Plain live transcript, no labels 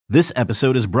This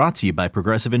episode is brought to you by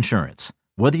Progressive Insurance.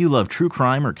 Whether you love true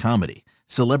crime or comedy,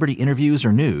 celebrity interviews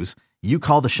or news, you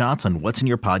call the shots on what's in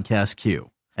your podcast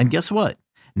queue. And guess what?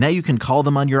 Now you can call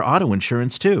them on your auto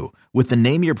insurance too with the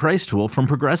Name Your Price tool from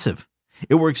Progressive.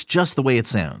 It works just the way it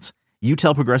sounds. You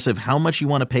tell Progressive how much you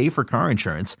want to pay for car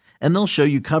insurance, and they'll show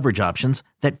you coverage options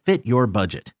that fit your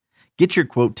budget. Get your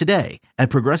quote today at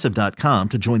Progressive.com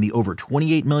to join the over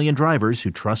 28 million drivers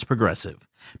who trust Progressive.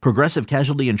 Progressive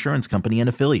Casualty Insurance Company and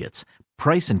Affiliates.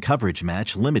 Price and coverage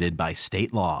match limited by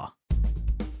state law.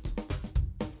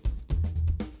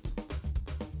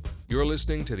 You're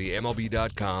listening to the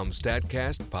MLB.com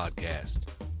StatCast podcast.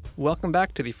 Welcome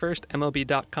back to the first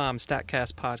MLB.com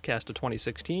StatCast podcast of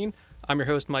 2016. I'm your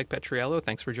host, Mike Petriello.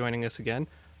 Thanks for joining us again.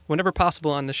 Whenever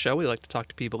possible on this show, we like to talk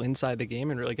to people inside the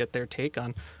game and really get their take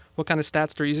on what kind of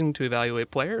stats they're using to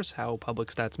evaluate players, how public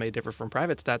stats may differ from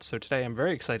private stats. So today I'm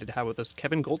very excited to have with us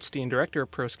Kevin Goldstein, Director of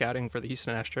Pro Scouting for the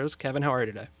Houston Astros. Kevin, how are you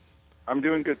today? I'm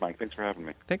doing good, Mike. Thanks for having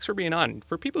me. Thanks for being on.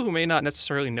 For people who may not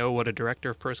necessarily know what a Director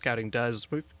of Pro Scouting does,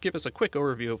 give us a quick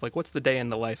overview of what's the day in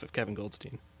the life of Kevin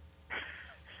Goldstein?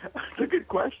 That's a good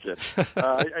question.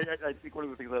 I think one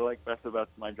of the things I like best about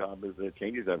my job is that it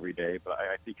changes every day, but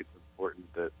I think it's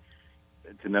important to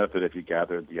note that if you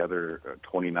gathered the other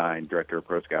 29 Director of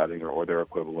Pro Scouting or their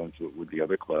equivalents with the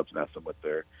other clubs and asked them what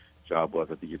their job was,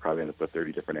 I think you probably end up with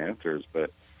 30 different answers.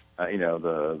 But,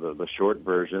 the short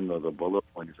version, the bullet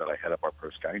point is that I head up our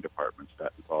pro scouting departments.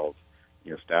 That involves,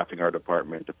 staffing our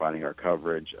department, defining our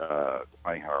coverage,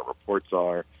 defining how our reports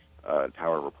are,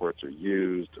 how our reports are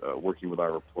used, working with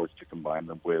our reports to combine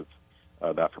them with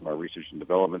that from our research and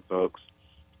development folks.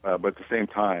 But at the same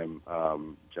time,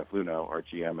 Jeff Luno, our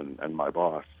GM and my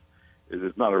boss,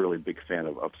 is not a really big fan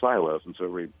of silos, and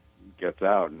so he gets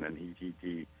out and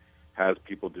he has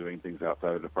people doing things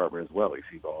outside the department as well. He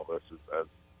sees all of us as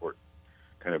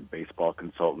kind of baseball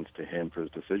consultants to him for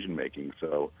his decision making.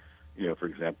 So, for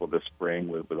example, this spring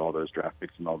with all those draft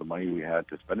picks and all the money we had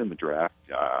to spend in the draft,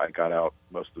 I got out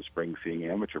most of the spring seeing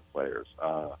amateur players.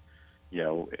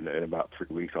 In about 3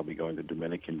 weeks, I'll be going to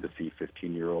Dominican to see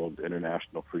 15-year-old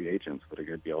international free agents that are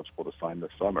going to be eligible to sign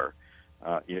this summer.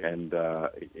 At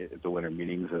the winter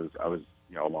meetings, as I was,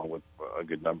 along with a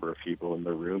good number of people in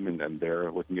the room, and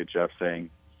they're looking at Jeff saying,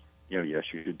 yes,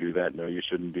 you should do that. No, you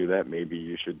shouldn't do that. Maybe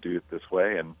you should do it this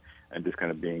way. And just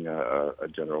kind of being a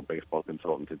general baseball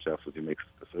consultant to Jeff as he makes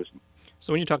the decision.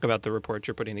 So when you talk about the reports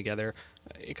you're putting together,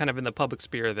 kind of in the public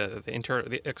sphere,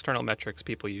 the external metrics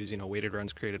people use, weighted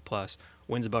runs created plus,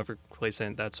 wins above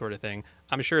replacement, that sort of thing.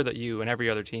 I'm sure that you and every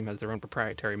other team has their own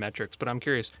proprietary metrics, but I'm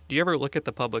curious, do you ever look at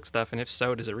the public stuff? And if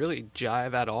so, does it really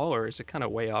jive at all, or is it kind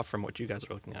of way off from what you guys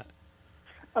are looking at?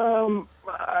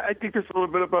 I think there's a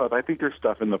little bit of both. I think there's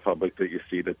stuff in the public that you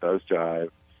see that does jive.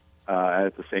 And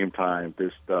at the same time,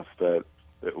 there's stuff that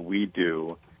we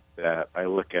do that I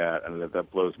look at and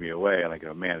that blows me away. And I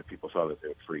go, man, if people saw this, they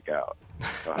would freak out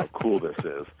how cool this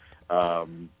is.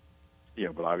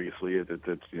 But obviously it's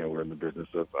we're in the business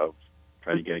of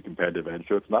trying to get a competitive edge,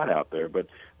 so it's not out there. But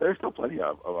there's still plenty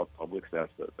of public stats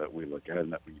that we look at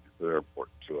and that are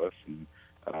important to us. And,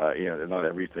 not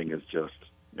everything is just,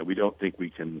 we don't think we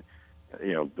can,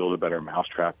 build a better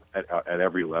mousetrap at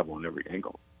every level and every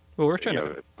angle. Well, we're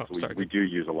trying we do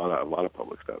use a lot of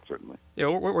public stats, certainly. Yeah,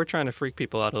 we're trying to freak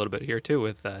people out a little bit here too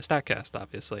with StatCast,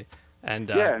 obviously. And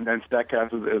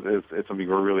StatCast is something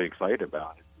we're really excited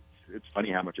about. It's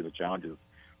funny how much of the challenge is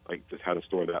like just how to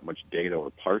store that much data or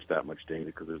parse that much data,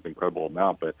 because there's an incredible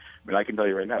amount. But I can tell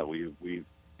you right now, we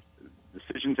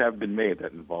decisions have been made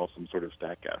that involve some sort of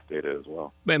StatCast data as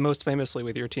well. But most famously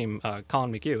with your team,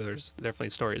 Colin McHugh, there's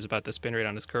definitely stories about the spin rate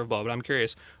on his curveball. But I'm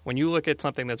curious, when you look at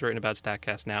something that's written about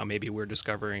StatCast now, maybe we're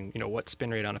discovering, what spin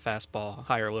rate on a fastball,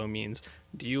 high or low, means.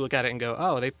 Do you look at it and go,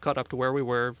 oh, they've caught up to where we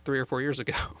were 3 or 4 years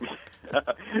ago?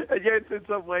 Yeah, in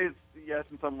some ways, yes.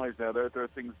 In some ways, no. There are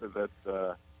things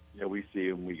that we see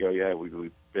and we go, yeah,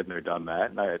 we've been there, done that.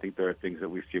 And I think there are things that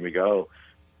we see and we go, oh,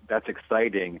 that's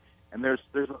exciting. And there's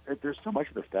so much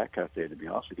of the StatCast data, to be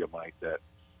honest with you, Mike, that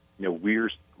we're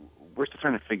still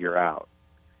trying to figure out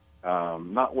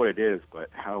not what it is, but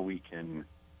how we can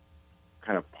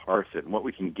kind of parse it and what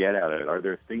we can get out of it. Are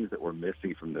there things that we're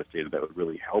missing from this data that would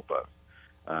really help us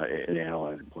in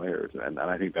analyzing players? And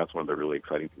I think that's one of the really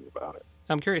exciting things about it.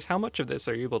 I'm curious, how much of this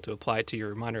are you able to apply to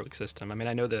your minor league system? I mean,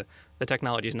 I know the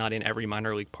technology is not in every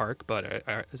minor league park, but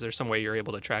is there some way you're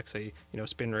able to track, say,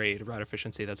 spin rate, route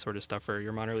efficiency, that sort of stuff for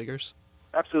your minor leaguers?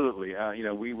 Absolutely.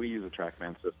 We use a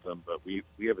TrackMan system, but we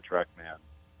have a TrackMan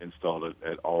installed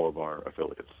at all of our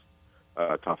affiliates,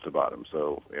 top to bottom.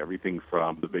 So everything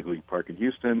from the big league park in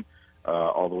Houston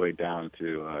all the way down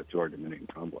to our Dominican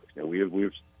complex. We have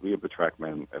the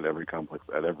TrackMan at every complex,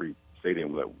 at every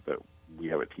stadium that we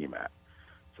have a team at.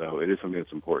 So it is something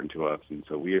that's important to us, and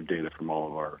so we have data from all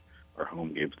of our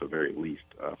home games at the very least,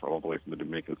 from all the way from the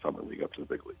Dominican Summer League up to the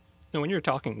big league. Now, when you're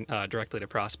talking directly to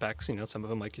prospects, some of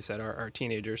them, like you said, are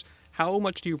teenagers. How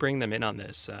much do you bring them in on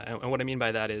this? And what I mean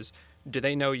by that is, do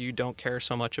they know you don't care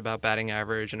so much about batting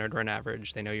average and earned run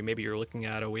average? They know maybe you're looking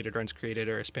at a weighted runs created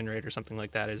or a spin rate or something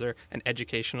like that. Is there an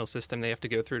educational system they have to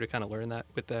go through to kind of learn that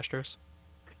with the Astros?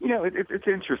 It's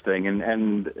interesting,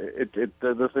 and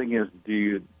the thing is,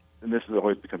 and this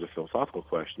always becomes a philosophical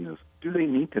question, is do they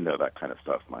need to know that kind of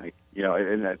stuff, Mike?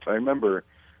 And I remember,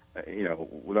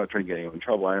 without trying to get anyone in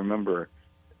trouble, I remember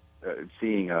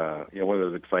seeing one of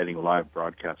those exciting live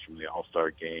broadcasts from the All-Star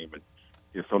game,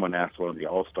 and someone asked one of the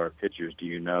All-Star pitchers, "Do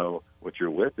you know what your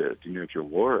whip is? Do you know what your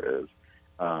WAR is?"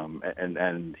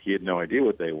 And he had no idea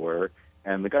what they were,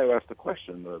 and the guy who asked the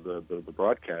question, the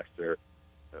broadcaster,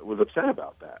 was upset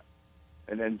about that.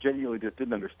 And then genuinely just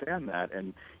didn't understand that.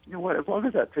 And you know what? As long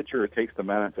as that pitcher takes the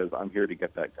mound and says, "I'm here to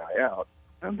get that guy out,"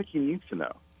 I don't think he needs to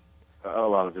know a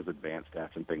lot of his advanced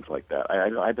stats and things like that.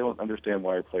 I don't understand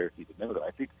why players need to know that.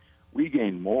 I think we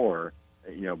gain more,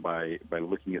 by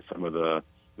looking at some of the,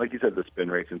 like you said, the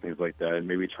spin rates and things like that, and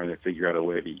maybe trying to figure out a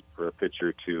way for a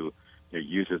pitcher to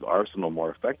use his arsenal more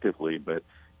effectively. But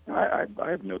I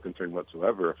have no concern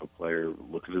whatsoever if a player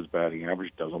looks at his batting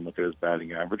average, doesn't look at his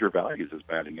batting average, or values his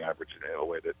batting average in a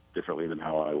way that differently than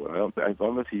how I would. As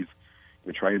long as he's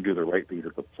trying to do the right things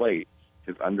at the plate,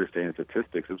 his understanding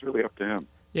statistics is really up to him.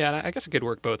 Yeah, and I guess it could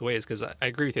work both ways, because I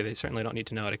agree with you. They certainly don't need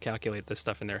to know how to calculate this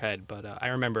stuff in their head. But I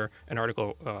remember an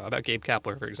article about Gabe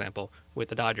Kapler, for example, with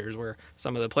the Dodgers, where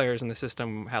some of the players in the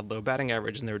system had low batting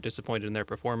average and they were disappointed in their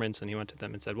performance. And he went to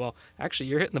them and said, "Well, actually,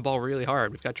 you're hitting the ball really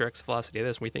hard. We've got your exit velocity of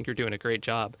this, and we think you're doing a great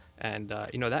job." And,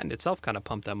 that in itself kind of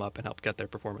pumped them up and helped get their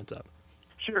performance up.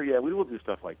 Sure, yeah, we will do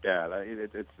stuff like that.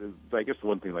 I guess the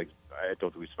one thing, like, I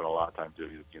don't think we spend a lot of time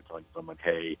doing is telling someone,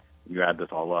 "Hey, when you add this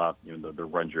all up, the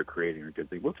runs you're creating are a good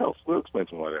thing." We'll explain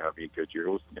to them why they're having a good year.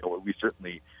 We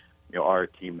certainly, are a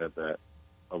team that,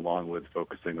 along with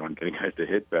focusing on getting guys to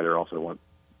hit better, also want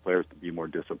players to be more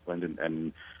disciplined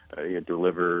and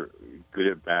deliver good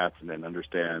at bats, and then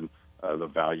understand the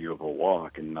value of a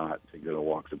walk, and not think that a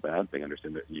walk's a bad thing.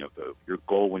 Understand that your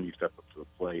goal when you step up to the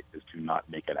plate is to not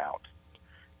make it out.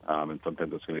 And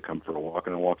sometimes it's going to come for a walk,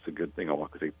 and a walk's a good thing. A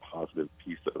walk is a positive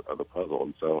piece of the puzzle.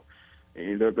 And so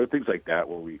there are things like that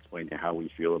where we explain how we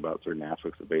feel about certain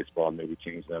aspects of baseball and maybe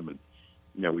change them. And,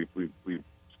 we've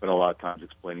spent a lot of time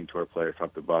explaining to our players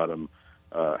top to bottom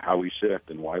how we shift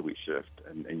and why we shift.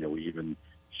 And we even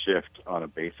shift on a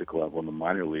basic level in the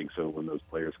minor leagues. So when those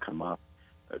players come up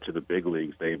to the big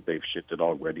leagues, they've shifted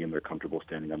already, and they're comfortable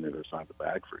standing on the other side of the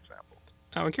bag, for example.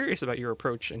 I'm curious about your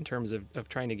approach in terms of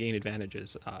trying to gain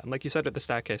advantages. And like you said with the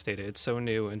StatCast data, it's so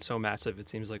new and so massive, it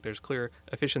seems like there's clear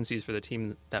efficiencies for the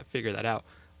team that figure that out.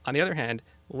 On the other hand,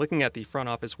 looking at the front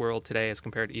office world today as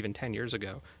compared to even 10 years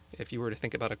ago, if you were to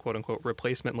think about a quote-unquote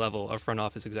replacement level of front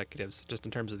office executives, just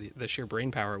in terms of the sheer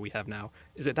brain power we have now,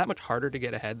 is it that much harder to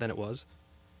get ahead than it was?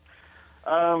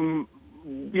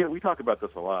 We talk about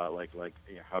this a lot, like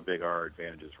how big are our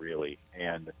advantages really?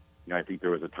 And I think there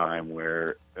was a time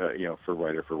where, for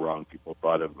right or for wrong, people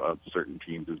thought of certain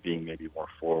teams as being maybe more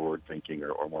forward-thinking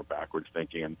or more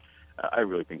backwards-thinking. And I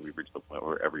really think we've reached the point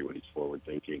where everybody's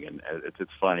forward-thinking. And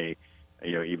it's funny,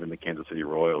 even the Kansas City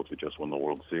Royals, who just won the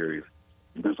World Series,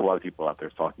 there's a lot of people out there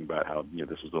talking about how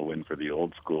this was a win for the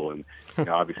old school. And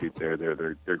obviously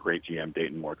their great GM,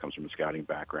 Dayton Moore, comes from a scouting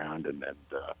background.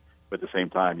 But at the same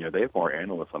time, they have more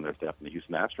analysts on their staff than the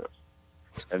Houston Astros.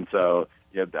 And so,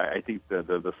 I think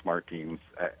the smart teams,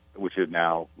 which are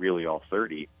now really all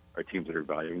 30, are teams that are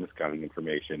valuing the scouting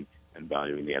information and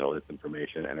valuing the analytics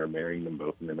information, and are marrying them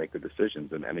both when they make the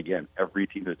decisions. And again, every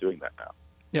team is doing that now.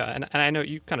 Yeah, and I know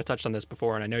you kind of touched on this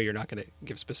before, and I know you're not going to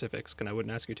give specifics, and I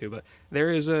wouldn't ask you to, but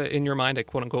there is, in your mind, a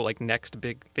quote-unquote like next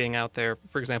big thing out there.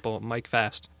 For example, Mike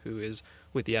Fast, who is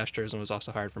with the Astros and was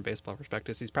also hired from Baseball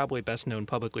Prospectus. He's probably best known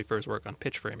publicly for his work on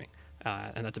pitch framing,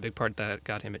 and that's a big part that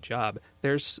got him a job.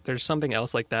 There's something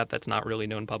else like that that's not really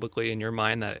known publicly in your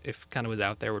mind that, if kind of was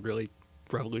out there, would really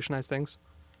revolutionize things?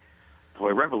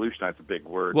 Boy, revolutionize is a big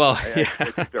word. Well, I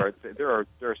think there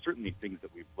are certainly things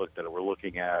that we've looked at, or we're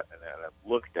looking at, and have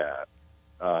looked at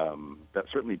that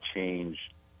certainly change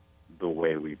the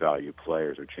way we value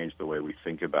players, or change the way we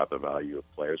think about the value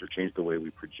of players, or change the way we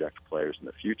project players in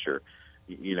the future.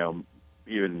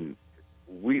 Even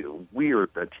we are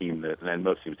a team that, and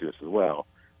most teams do this as well,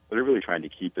 but are really trying to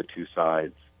keep the two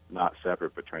sides not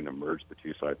separate, but trying to merge the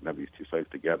two sides and have these two sides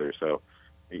together. So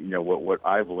what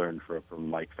I've learned from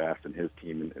Mike Fast and his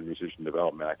team in research and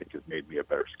development, I think has made me a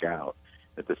better scout.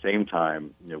 At the same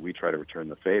time, we try to return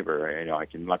the favor.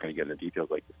 I'm not going to get into details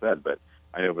like you said, but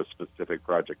I know of a specific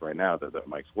project right now that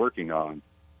Mike's working on,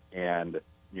 and at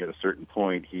a certain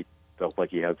point, he felt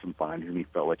like he had some findings and he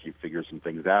felt like he figured some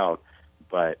things out,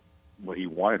 but what he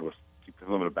wanted was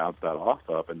someone to bounce that off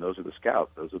of, and those are the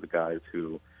scouts. Those are the guys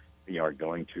who are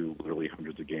going to literally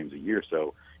hundreds of games a year.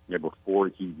 So before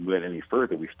he went any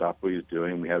further, we stopped what he was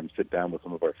doing. We had him sit down with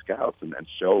some of our scouts and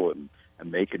show and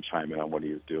they can chime in on what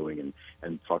he was doing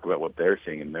and talk about what they're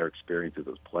seeing and their experiences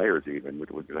as players even, which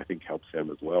I think helps him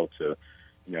as well to,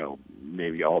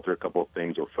 maybe alter a couple of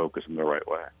things or focus in the right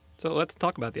way. So let's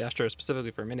talk about the Astros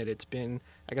specifically for a minute. It's been,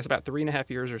 I guess, about 3.5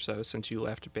 years or so since you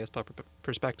left Baseball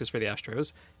Prospectus for the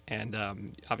Astros, and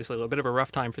obviously a little bit of a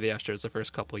rough time for the Astros the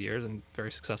first couple of years and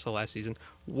very successful last season.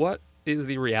 What is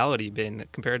the reality been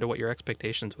compared to what your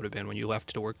expectations would have been when you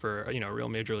left to work for a real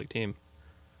major league team?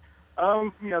 I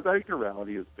think the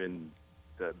reality has been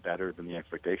better than the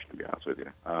expectation, to be honest with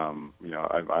you.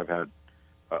 I've had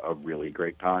a really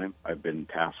great time. I've been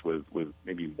tasked with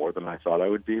maybe more than I thought I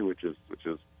would be, which is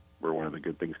where one of the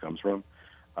good things comes from.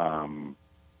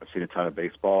 I've seen a ton of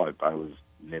baseball. I was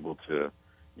able to,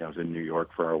 I was in New York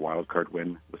for our wild card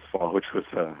win this fall, which was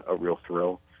a real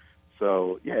thrill.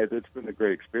 So yeah, it's been a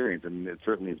great experience, and it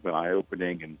certainly has been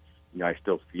eye-opening. And I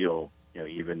still feel,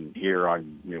 even here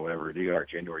on whatever it is,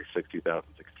 January 6,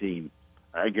 2016,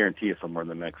 I guarantee you somewhere in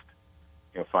the next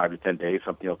 5 to 10 days,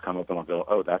 something will come up and I'll go,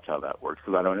 oh, that's how that works,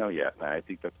 because I don't know yet. And I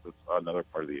think that's another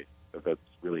part of that's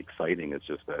really exciting. It's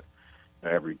just that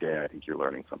every day I think you're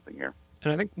learning something here.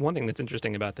 And I think one thing that's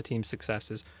interesting about the team's success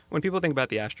is when people think about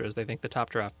the Astros, they think the top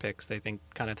draft picks, they think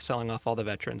kind of selling off all the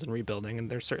veterans and rebuilding,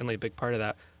 and there's certainly a big part of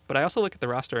that. But I also look at the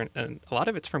roster, and a lot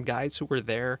of it's from guys who were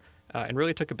there and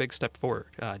really took a big step forward.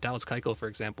 Dallas Keuchel, for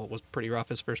example, was pretty rough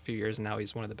his first few years, and now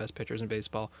he's one of the best pitchers in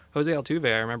baseball. Jose Altuve,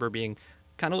 I remember being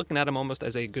kind of looking at him almost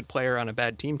as a good player on a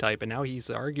bad team type, and now he's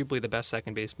arguably the best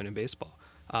second baseman in baseball.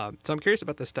 So I'm curious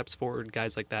about the steps forward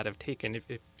guys like that have taken.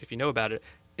 If you know about it,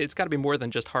 it's got to be more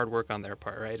than just hard work on their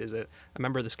part, right? Is it a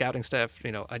member of the scouting staff,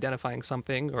 identifying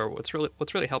something, or what's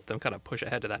really helped them kind of push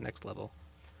ahead to that next level?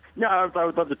 No, I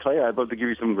would love to tell you. I'd love to give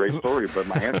you some great story, but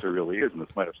my answer really is, and this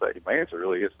might upset you, my answer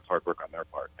really is it's hard work on their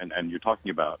part. And you're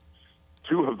talking about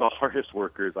two of the hardest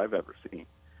workers I've ever seen.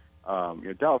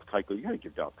 Dallas Keuchel, you got to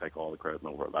give Dallas Keuchel all the credit in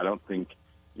the world. I don't think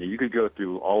you could go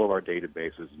through all of our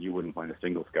databases and you wouldn't find a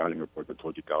single scouting report that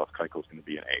told you Dallas Keuchel is going to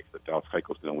be an ace, that Dallas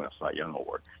Keuchel is going to win a Cy Young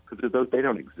Award, because they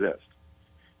don't exist.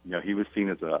 He was seen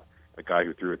as a guy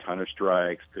who threw a ton of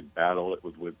strikes, could battle it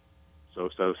with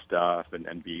so-so stuff,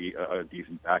 and be a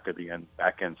decent back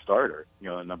end starter.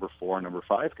 A number 4, number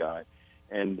 5 guy,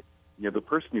 and the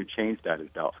person who changed that is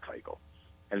Dallas Keuchel,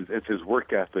 and it's his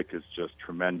work ethic is just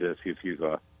tremendous. He's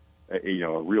a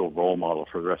real role model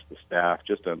for the rest of the staff,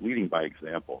 just leading by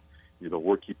example. The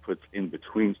work he puts in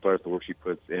between starts, the work he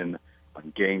puts in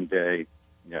on game day,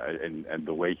 and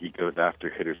the way he goes after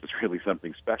hitters is really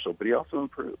something special. But he also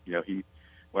improved. He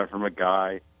went from a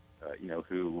guy,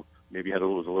 who maybe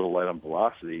was a little light on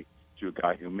velocity, to a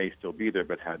guy who may still be there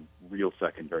but had real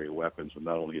secondary weapons with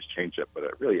not only his changeup but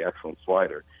a really excellent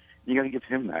slider. You got to give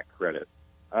him that credit.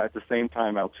 At the same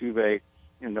time, Altuve,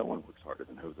 no one works harder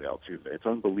than Jose Altuve. It's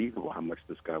unbelievable how much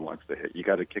this guy wants to hit. You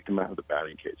got to kick him out of the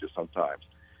batting cages sometimes.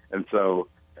 And so,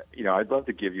 I'd love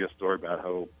to give you a story about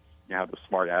how the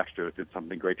smart Astros did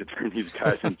something great to turn these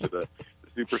guys into the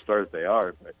superstars they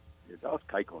are. But Dallas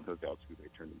Keuchel and Jose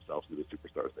Altuve turned themselves into the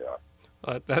superstars they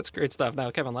are. That's great stuff.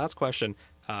 Now, Kevin, last question,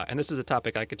 and this is a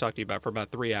topic I could talk to you about for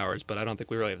about 3 hours, but I don't think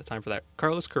we really have the time for that.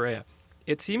 Carlos Correa.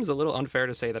 It seems a little unfair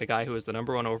to say that a guy who was the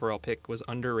number 1 overall pick was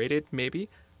underrated, maybe.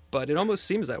 But it almost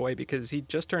seems that way because he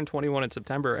just turned 21 in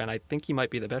September, and I think he might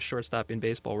be the best shortstop in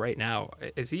baseball right now.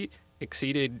 Has he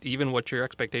exceeded even what your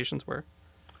expectations were?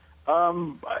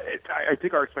 I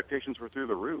think our expectations were through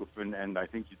the roof, and I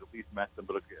think he's at least met them.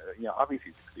 But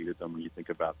obviously he's exceeded them when you think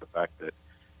about the fact that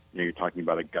you're talking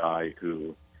about a guy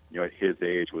who at his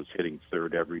age was hitting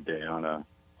third every day on a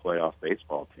playoff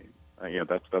baseball team.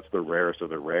 That's the rarest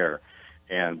of the rare,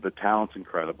 and the talent's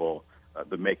incredible.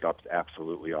 The makeup's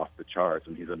absolutely off the charts,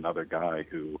 and he's another guy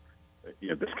who,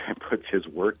 this guy puts his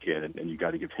work in, and you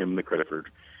got to give him the credit for,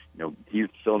 he's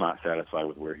still not satisfied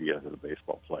with where he is as a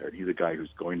baseball player. He's a guy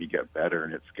who's going to get better,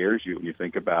 and it scares you when you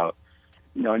think about,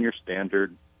 on your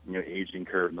standard, aging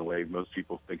curve and the way most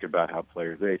people think about how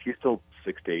players age. He's still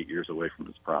 6 to 8 years away from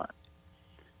his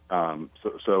prime.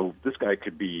 So this guy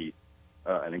could be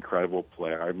an incredible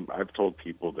player. I've told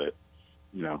people that,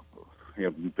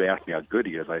 they ask me how good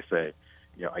he is. I say,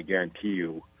 I guarantee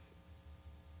you,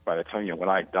 by the time, when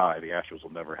I die, the Astros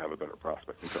will never have a better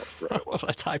prospect than Carlos Correa. Well,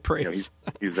 that's high praise.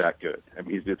 He's that good. I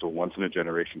mean, it's a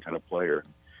once-in-a-generation kind of player.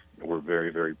 We're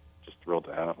very, very just thrilled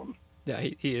to have him. Yeah,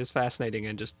 he is fascinating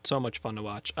and just so much fun to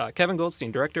watch. Kevin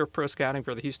Goldstein, Director of Pro Scouting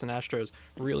for the Houston Astros.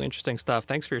 Really interesting stuff.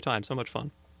 Thanks for your time. So much fun.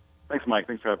 Thanks, Mike.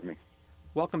 Thanks for having me.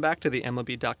 Welcome back to the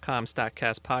MLB.com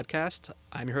StatCast podcast.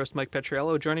 I'm your host, Mike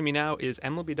Petriello. Joining me now is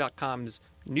MLB.com's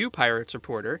new Pirates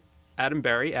reporter, Adam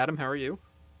Berry. Adam, how are you?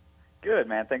 Good,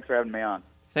 man. Thanks for having me on.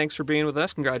 Thanks for being with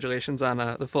us. Congratulations on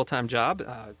the full-time job.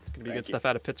 It's going to be good stuff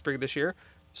out of Pittsburgh this year.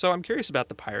 So I'm curious about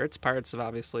the Pirates. Pirates have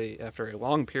obviously, after a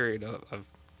long period of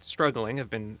struggling, have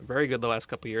been very good the last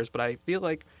couple of years, but I feel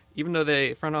like even though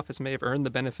the front office may have earned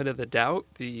the benefit of the doubt,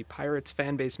 the Pirates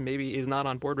fan base maybe is not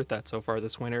on board with that so far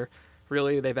this winter.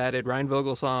 Really, they've added Ryan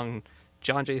Vogelsong,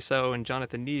 John Jaso, and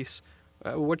Jonathan Neese.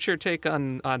 What's your take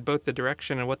on both the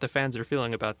direction and what the fans are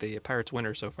feeling about the Pirates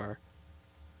winter so far?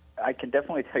 I can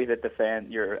definitely tell you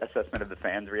that your assessment of the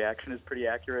fans' reaction is pretty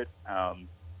accurate.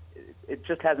 It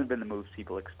just hasn't been the moves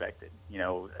people expected.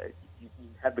 You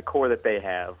have the core that they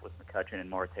have with McCutchen and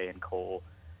Marte and Cole.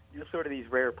 Sort of these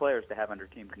rare players to have under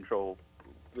team control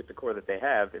with the core that they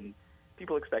have, and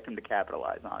people expect them to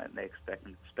capitalize on it, and they expect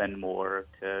them to spend more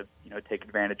to, take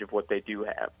advantage of what they do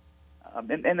have.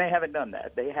 And they haven't done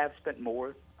that. They have spent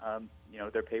more.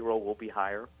 Their payroll will be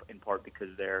higher, in part because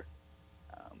they're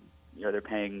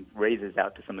paying raises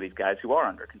out to some of these guys who are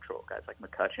under control, guys like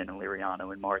McCutchen and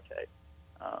Liriano and Marte.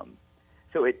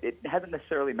 So it hasn't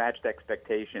necessarily matched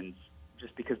expectations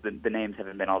just because the names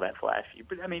haven't been all that flashy.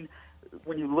 But, I mean,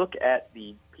 when you look at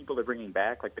the people they're bringing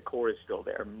back, like the core is still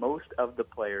there. Most of the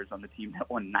players on the team that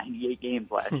won 98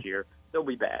 games last year, they'll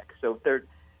be back. So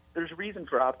there's reason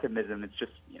for optimism. It's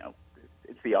just,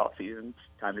 it's the offseason.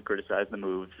 It's time to criticize the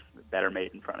moves that are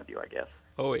made in front of you, I guess.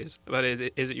 Always. But is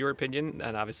it your opinion,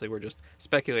 and obviously we're just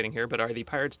speculating here, but are the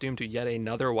Pirates doomed to yet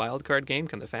another wild card game?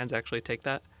 Can the fans actually take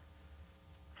that?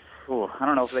 I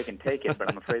don't know if they can take it, but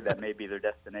I'm afraid that may be their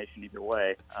destination either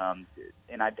way.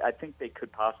 And I think they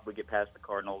could possibly get past the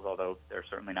Cardinals, although they're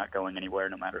certainly not going anywhere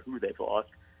no matter who they've lost.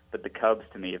 But the Cubs,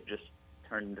 to me, have just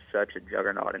turned into such a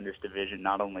juggernaut in this division,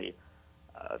 not only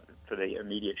for the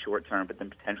immediate short term, but then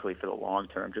potentially for the long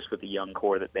term, just with the young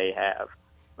core that they have.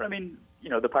 But, I mean,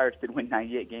 the Pirates did win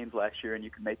 98 games last year, and you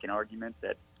can make an argument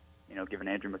that, given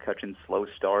Andrew McCutchen's slow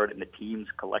start and the team's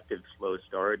collective slow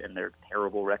start and their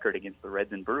terrible record against the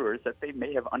Reds and Brewers, that they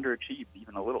may have underachieved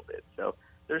even a little bit. So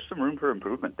there's some room for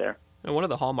improvement there. And one of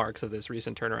the hallmarks of this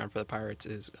recent turnaround for the Pirates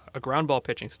is a ground ball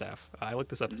pitching staff. I looked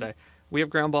this up today. We have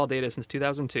ground ball data since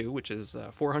 2002, which is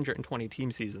 420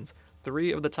 team seasons.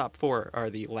 3 of the top 4 are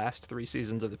the last 3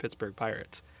 seasons of the Pittsburgh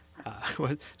Pirates.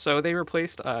 So they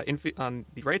replaced, on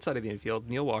the right side of the infield,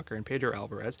 Neil Walker and Pedro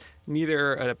Alvarez,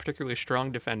 neither a particularly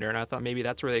strong defender, and I thought maybe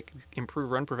that's where they could improve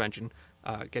run prevention,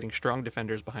 getting strong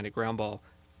defenders behind a ground ball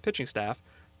pitching staff.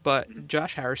 But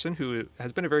Josh Harrison, who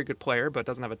has been a very good player but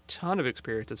doesn't have a ton of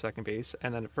experience at second base,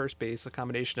 and then at first base, a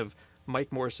combination of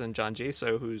Mike Morrison and John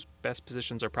Jaso, whose best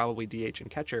positions are probably DH and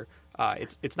catcher.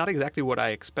 It's not exactly what I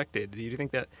expected. Do you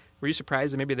think that, were you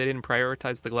surprised that maybe they didn't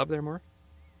prioritize the glove there more?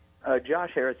 Josh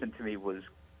Harrison, to me, was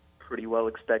pretty well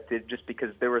expected just because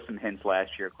there were some hints last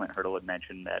year. Clint Hurdle had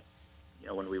mentioned that,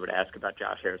 when we would ask about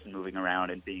Josh Harrison moving around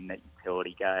and being that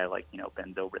utility guy like,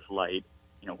 Ben Zobrist light,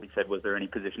 we said, was there any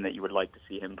position that you would like to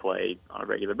see him play on a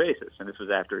regular basis? And this was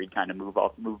after he'd kind of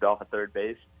moved off at third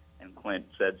base. And Clint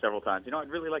said several times, I'd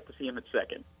really like to see him at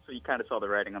second. So you kind of saw the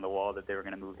writing on the wall that they were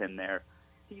going to move him there.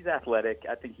 He's athletic.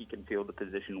 I think he can field the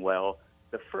position well.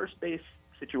 The first base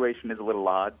situation is a little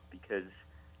odd because,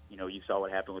 you saw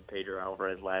what happened with Pedro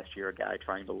Alvarez last year, a guy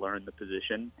trying to learn the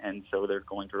position. And so they're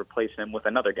going to replace him with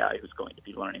another guy who's going to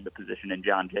be learning the position in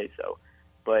John Jaso.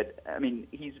 But, I mean,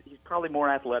 he's probably more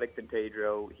athletic than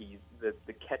Pedro. He's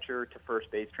the catcher to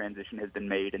first base transition has been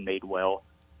made and made well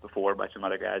before by some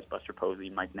other guys, Buster Posey,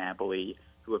 Mike Napoli,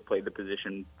 who have played the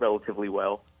position relatively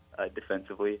well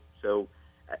defensively. So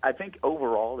I think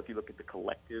overall, if you look at the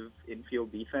collective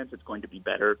infield defense, it's going to be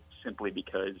better simply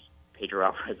because Pedro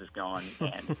Alvarez is gone,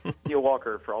 and Neil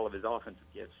Walker, for all of his offensive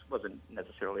gifts, wasn't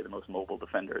necessarily the most mobile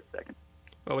defender at second.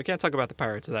 Well, we can't talk about the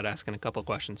Pirates without asking a couple of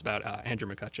questions about Andrew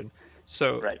McCutchen.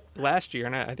 So Last year,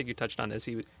 and I think you touched on this,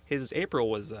 his April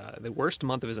was the worst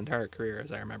month of his entire career,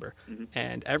 as I remember. Mm-hmm.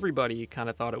 And everybody kind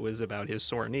of thought it was about his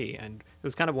sore knee. And it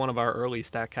was kind of one of our early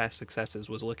StatCast successes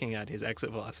was looking at his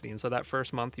exit velocity. And so that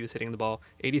first month, he was hitting the ball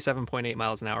 87.8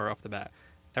 miles an hour off the bat.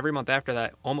 Every month after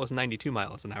that, almost 92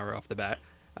 miles an hour off the bat.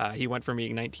 He went from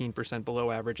being 19% below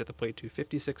average at the plate to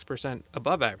 56%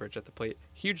 above average at the plate.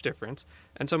 Huge difference.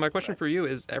 And so my question for you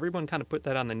is, everyone kind of put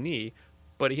that on the knee,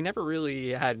 but he never really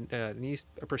had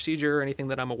a procedure or anything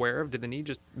that I'm aware of. Did the knee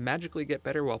just magically get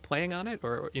better while playing on it,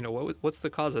 or what's the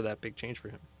cause of that big change for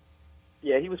him?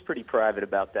 Yeah, he was pretty private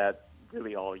about that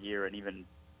really all year, and even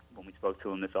when we spoke to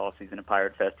him this offseason at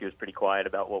Pirate Fest, he was pretty quiet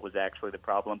about what was actually the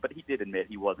problem, but he did admit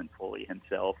he wasn't fully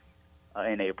himself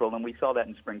in April, and we saw that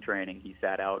in spring training. He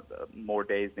sat out more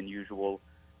days than usual.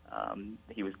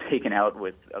 He was taken out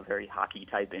with a very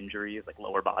hockey-type injury, like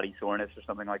lower body soreness or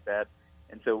something like that.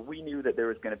 And so we knew that there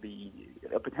was going to be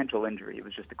a potential injury. It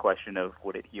was just a question of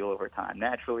would it heal over time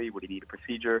naturally? Would he need a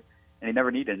procedure? And he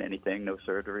never needed anything, no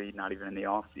surgery, not even in the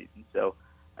off season. So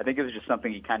I think it was just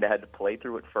something he kind of had to play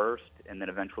through at first and then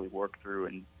eventually work through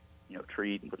and,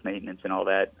 treat with maintenance and all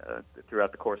that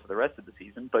throughout the course of the rest of the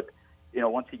season. But,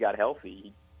 once he got healthy,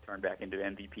 he turned back into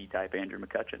MVP-type Andrew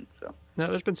McCutchen. So now,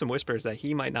 there's been some whispers that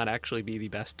he might not actually be the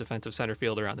best defensive center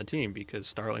fielder on the team because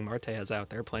Starling Marte is out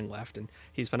there playing left, and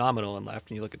he's phenomenal in left.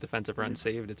 And you look at defensive runs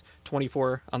saved, it's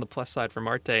 24 on the plus side for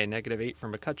Marte and -8 for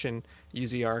McCutchen.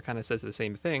 UZR kind of says the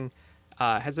same thing.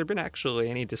 Has there been actually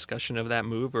any discussion of that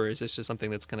move, or is this just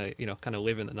something that's going to, kind of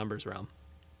live in the numbers realm?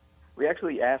 We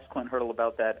actually asked Clint Hurdle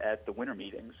about that at the winter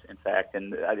meetings, in fact,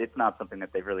 and it's not something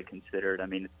that they've really considered. I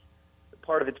mean,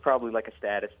 part of it's probably like a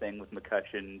status thing with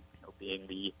McCutchen, being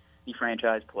the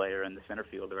franchise player and the center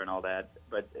fielder and all that.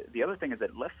 But the other thing is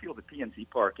that left field at PNC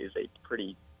Park is a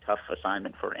pretty tough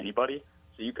assignment for anybody.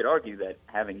 So you could argue that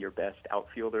having your best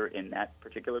outfielder in that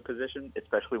particular position,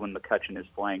 especially when McCutchen is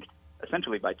flanked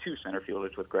essentially by two center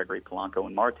fielders with Gregory Polanco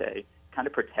and Marte, kind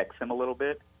of protects him a little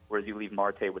bit, whereas you leave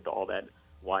Marte with all that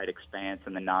wide expanse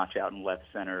and the notch out in left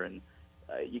center, and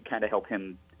you kind of help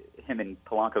him and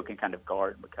Polanco can kind of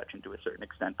guard McCutchen to a certain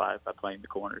extent by playing the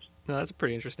corners. No, that's a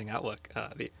pretty interesting outlook.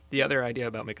 The other idea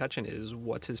about McCutchen is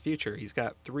what's his future? He's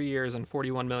got 3 years and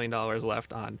 $41 million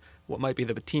left on what might be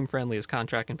the team-friendliest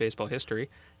contract in baseball history.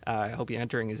 He'll be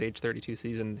entering his age 32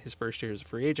 season, his first year as a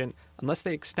free agent, unless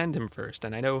they extend him first.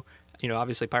 And I know,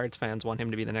 obviously Pirates fans want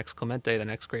him to be the next Clemente, the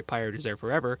next great Pirate who's there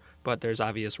forever, but there's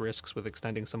obvious risks with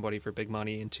extending somebody for big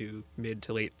money into mid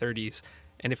to late 30s.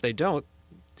 And if they don't,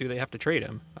 do they have to trade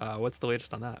him? What's the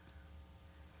latest on that?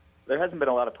 There hasn't been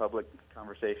a lot of public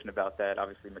conversation about that.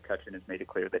 Obviously, McCutchen has made it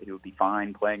clear that he would be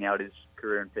fine playing out his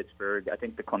career in Pittsburgh. I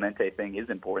think the Clemente thing is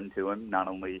important to him, not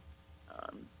only,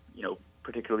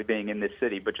 particularly being in this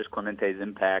city, but just Clemente's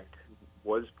impact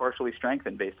was partially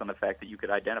strengthened based on the fact that you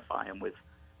could identify him with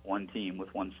one team,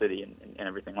 with one city, and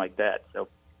everything like that. So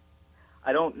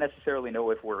I don't necessarily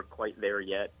know if we're quite there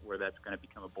yet where that's going to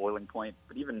become a boiling point,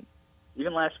 but even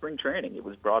last spring training, it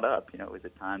was brought up. Is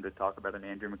it time to talk about an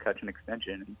Andrew McCutchen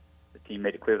extension? And the team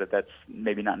made it clear that that's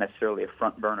maybe not necessarily a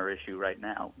front burner issue right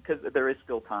now, because there is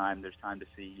still time. There's time to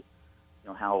see,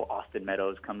 how Austin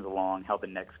Meadows comes along, how the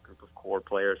next group of core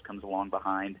players comes along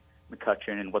behind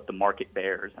McCutchen, and what the market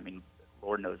bears. I mean,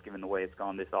 Lord knows, given the way it's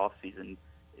gone this offseason,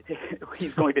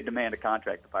 he's going to demand a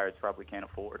contract the Pirates probably can't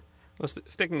afford. Well,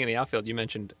 sticking in the outfield, you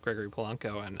mentioned Gregory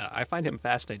Polanco, and I find him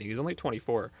fascinating. He's only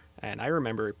 24, and I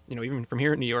remember, even from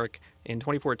here in New York, in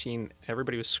 2014,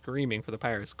 everybody was screaming for the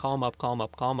Pirates, call him up, call him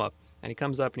up, call him up. And he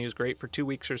comes up, and he was great for 2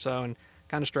 weeks or so, and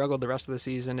kind of struggled the rest of the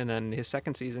season. And then his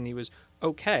second season, he was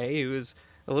okay. He was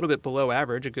a little bit below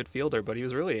average, a good fielder, but he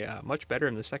was really much better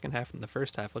in the second half than the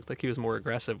first half. Looked like he was more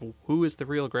aggressive. Who is the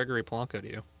real Gregory Polanco to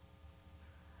you?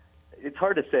 It's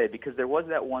hard to say, because there was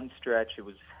that one stretch, it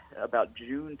was about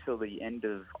June till the end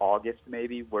of August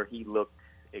maybe, where he looked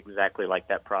exactly like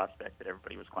that prospect that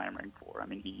everybody was clamoring for. I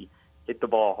mean, he hit the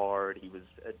ball hard. He was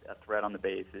a threat on the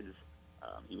bases.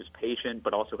 He was patient,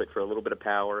 but also hit for a little bit of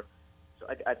power. So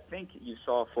I think you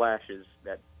saw flashes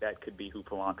that could be who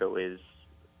Polanco is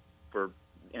for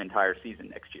an entire season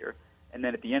next year. And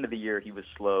then at the end of the year, he was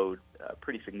slowed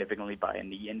pretty significantly by a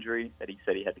knee injury that he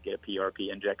said he had to get a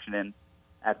PRP injection in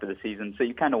after the season. So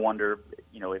you kind of wonder,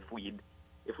 if we'd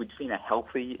seen a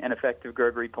healthy and effective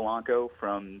Gregory Polanco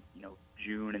from,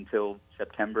 June until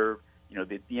September,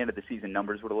 the end of the season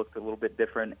numbers would have looked a little bit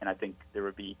different, and I think there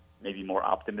would be maybe more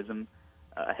optimism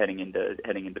heading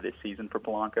into this season for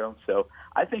Polanco. So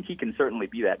I think he can certainly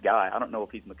be that guy. I don't know if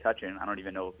he's McCutchen. I don't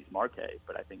even know if he's Marte,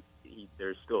 but I think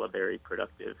there's still a very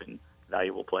productive and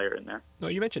valuable player in there.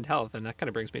 Well, you mentioned health, and that kind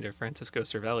of brings me to Francisco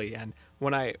Cervelli. And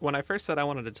when I first said I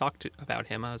wanted to talk about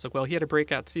him, I was like, well, he had a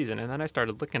breakout season, and then I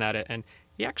started looking at it, and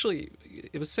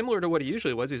it was similar to what he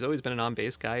usually was. He's always been an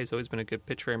on-base guy. He's always been a good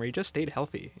pitch framer. He just stayed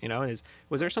healthy.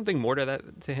 Was there something more to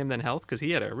him than health? Because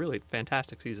he had a really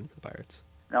fantastic season for the Pirates.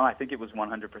 No, I think it was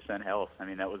 100% health. I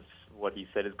mean, that was what he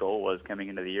said his goal was coming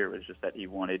into the year, was just that he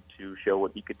wanted to show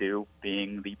what he could do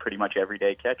being the pretty much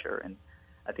everyday catcher. And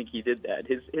I think he did that.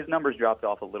 His numbers dropped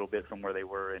off a little bit from where they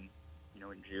were in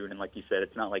June. And like you said,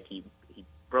 it's not like he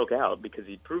broke out because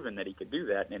he'd proven that he could do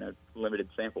that in a limited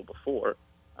sample before.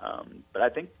 But I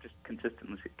think just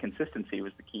consistency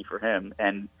was the key for him.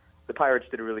 And the Pirates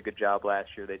did a really good job last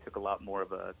year. They took a lot more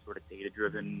of a sort of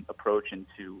data-driven approach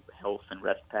into health and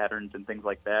rest patterns and things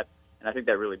like that. And I think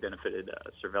that really benefited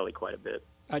Cervelli quite a bit.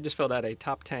 I just filled out a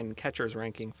top 10 catchers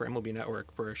ranking for MLB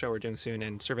Network for a show we're doing soon,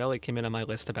 and Cervelli came in on my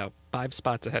list about 5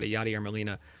 spots ahead of Yadier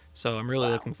Molina. So I'm really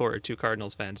looking forward to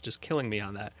Cardinals fans just killing me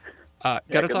on that.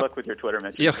 Good luck with your Twitter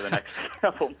mentions for the next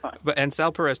couple months. And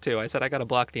Sal Perez, too. I said I got to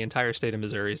block the entire state of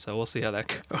Missouri, so we'll see how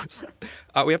that goes.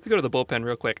 We have to go to the bullpen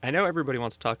real quick. I know everybody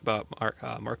wants to talk about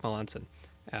Mark Melancon,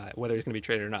 whether he's going to be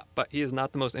traded or not, but he is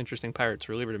not the most interesting Pirates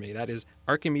reliever to me. That is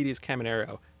Archimedes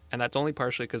Caminero, and that's only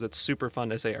partially because it's super fun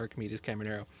to say Archimedes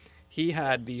Caminero. He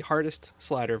had the hardest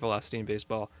slider velocity in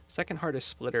baseball, second hardest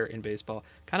splitter in baseball,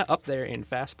 kind of up there in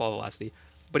fastball velocity.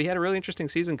 But he had a really interesting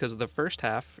season because of the first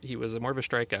half, he was more of a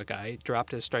strikeout guy.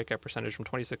 Dropped his strikeout percentage from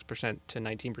 26% to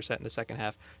 19% in the second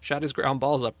half. Shot his ground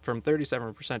balls up from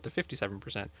 37% to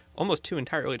 57%. Almost 2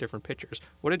 entirely different pitchers.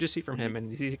 What did you see from him?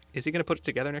 And is he going to put it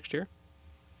together next year?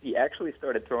 He actually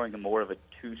started throwing more of a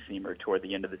two-seamer toward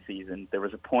the end of the season. There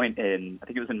was a point I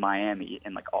think it was in Miami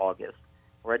in August,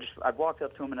 where I walked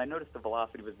up to him and I noticed the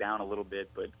velocity was down a little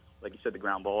bit, but like you said, the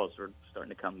ground balls were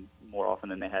starting to come more often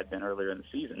than they had been earlier in the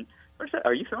season. I said,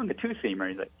 "Are you throwing a two-seamer?"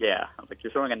 He's like, "Yeah." I was like,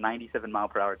 "You're throwing a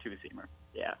 97-mile-per-hour two-seamer?"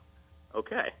 "Yeah."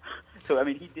 "Okay." So, I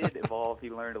mean, he did evolve. He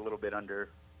learned a little bit under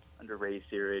Ray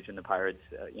Searage and the Pirates,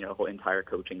 whole entire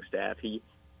coaching staff. He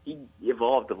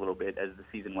evolved a little bit as the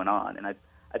season went on, and I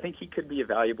think he could be a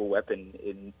valuable weapon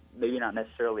in maybe not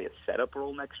necessarily a setup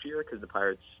role next year because the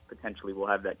Pirates potentially will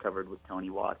have that covered with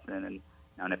Tony Watson and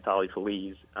now Neftali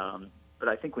Feliz. But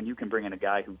I think when you can bring in a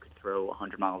guy who could throw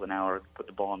 100 miles an hour, put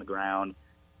the ball on the ground,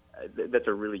 that's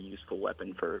a really useful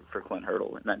weapon for Clint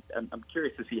Hurdle. And I'm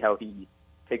curious to see how he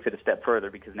takes it a step further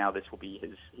because now this will be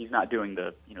he's not doing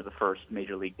the first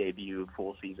major league debut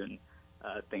full season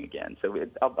thing again. So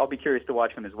I'll be curious to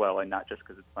watch him as well, and not just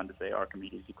because it's fun to say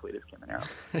Archimedes Euclides Caminero.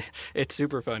 It's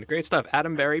super fun. Great stuff.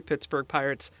 Adam Berry,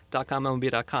 PittsburghPirates.com,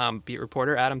 MLB.com beat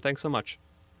reporter. Adam, thanks so much.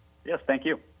 Yes, thank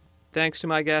you. Thanks to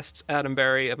my guests, Adam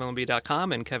Berry of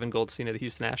MLB.com and Kevin Goldstein of the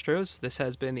Houston Astros. This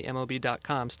has been the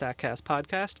MLB.com StatCast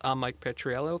podcast. I'm Mike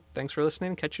Petriello. Thanks for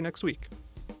listening. Catch you next week.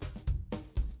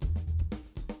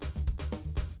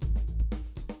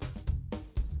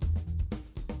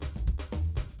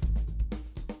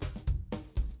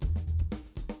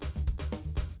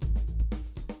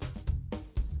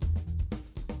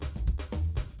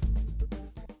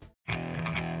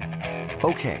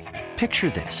 Okay, picture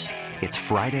this. It's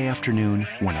Friday afternoon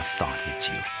when a thought hits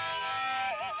you.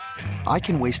 I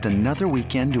can waste another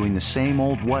weekend doing the same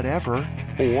old whatever,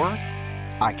 or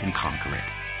I can conquer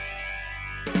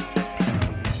it.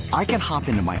 I can hop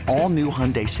into my all-new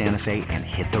Hyundai Santa Fe and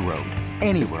hit the road.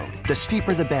 Any road. The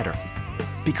steeper, the better.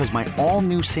 Because my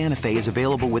all-new Santa Fe is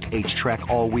available with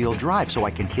H-Track all-wheel drive, so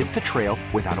I can hit the trail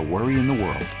without a worry in the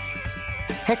world.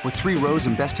 Heck, with 3 rows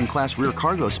and best-in-class rear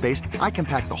cargo space, I can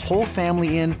pack the whole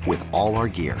family in with all our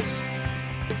gear.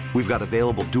 We've got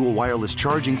available dual wireless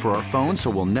charging for our phones, so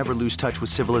we'll never lose touch with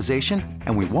civilization,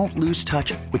 and we won't lose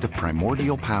touch with the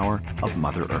primordial power of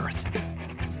Mother Earth.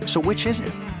 So which is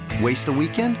it? Waste the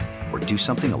weekend or do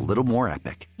something a little more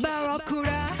epic?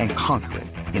 And conquer it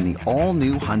in the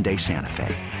all-new Hyundai Santa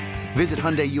Fe. Visit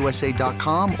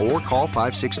HyundaiUSA.com or call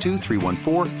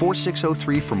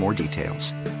 562-314-4603 for more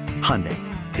details. Hyundai,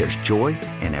 there's joy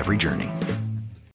in every journey.